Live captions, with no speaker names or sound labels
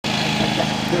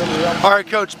All right,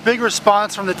 Coach, big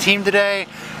response from the team today.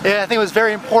 I think it was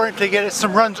very important to get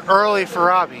some runs early for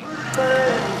Robbie.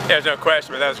 Yeah, there's no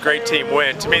question, but that was a great team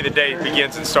win. To me, the day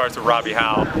begins and starts with Robbie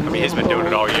Howe. I mean, he's been doing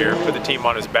it all year. Put the team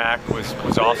on his back was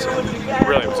awesome.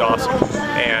 Really was awesome.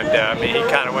 And I mean, he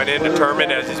kind of went in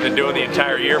determined, as he's been doing the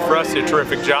entire year for us. Did a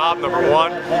terrific job, number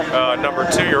one. Number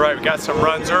two, you're right, we got some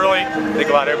runs early. I think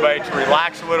allowed everybody to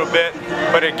relax a little bit.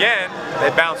 But again, they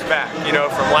bounced back, you know,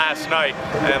 from last night.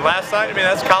 And last night, I mean,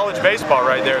 that's college baseball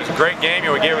right there. It was a great game. You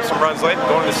know, we gave it some runs late.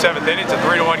 Going to the 7th inning, it's a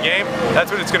 3-1 game.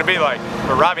 That's what it's going to be like.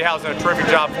 But Robbie Howe's done a terrific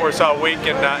job for us all week,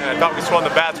 and I thought we swung the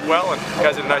bats well, and you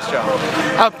guys did a nice job.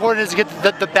 How important is it to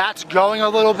get the bats going a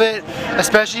little bit,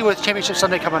 especially with Championship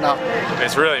Sunday coming up?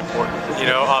 It's really important. You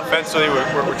know, offensively,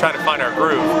 we're trying to find our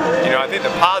groove. You know, I think the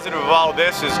positive of all of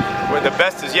this is the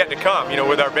best is yet to come, you know,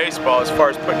 with our baseball as far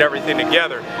as putting everything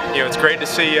together. You know, it's great to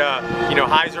see, you know,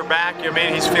 Heiser back. I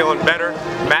mean, he's feeling better.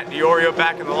 Matt DiOrio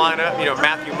back in the lineup. You know,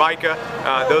 Matthew Micah.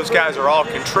 Those guys are all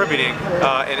contributing,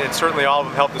 and certainly all of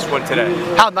them helped us win today.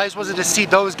 How nice was it to see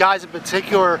those guys in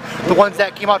particular, the ones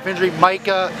that came off injury,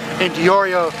 Micah and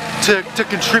DiOrio, to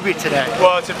contribute today?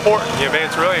 Well, it's important. You know, man,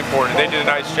 it's really important. They did a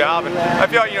nice job, and I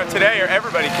feel like, you know, today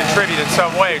everybody contributed in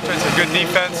some way. It's a good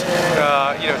defense.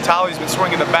 You know, Tolly's been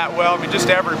swinging the bat well. I mean, just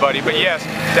everybody. But yes,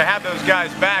 to have those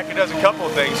guys back, it does a couple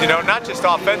of things. You know, not just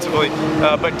offensively,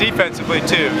 but defensively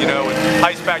too. You know, with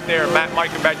Heiser back there, Matt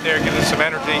Micah back there, giving us some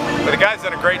energy. But the guys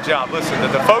done a great job. Listen,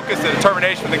 the focus, the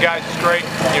determination of the guys is great.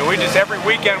 You know, we just every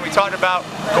weekend we talked about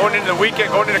going into the weekend,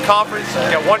 going into conference.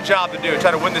 You got one job to do,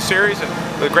 try to win the series, and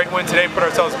with a great win today, put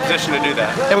ourselves in position to do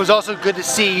that. It was also good to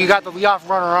see you got the leadoff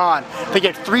runner on. They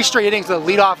get 3 straight innings with a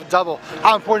leadoff double.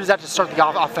 How important is that to start the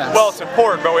offense? Well, it's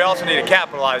important, but we also need to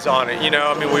capitalize on it. You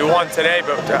know, I mean, we won today,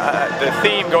 but the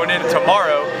theme going into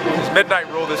tomorrow is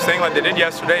midnight rule this thing like they did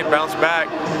yesterday and bounce back.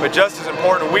 But just as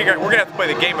important, we're going to have to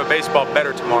play the game of baseball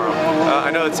better tomorrow. I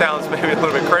know it sounds maybe a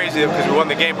little bit crazy because we won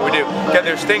the game, but we do. Okay,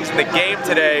 there's things in the game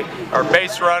today, our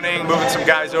base running, moving some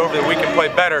guys over that we can play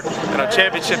better. And on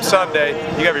Championship Sunday,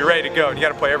 you got to be ready to go. And you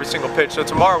got to play every single pitch. So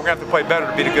tomorrow we're going to have to play better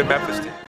to beat a good Memphis team.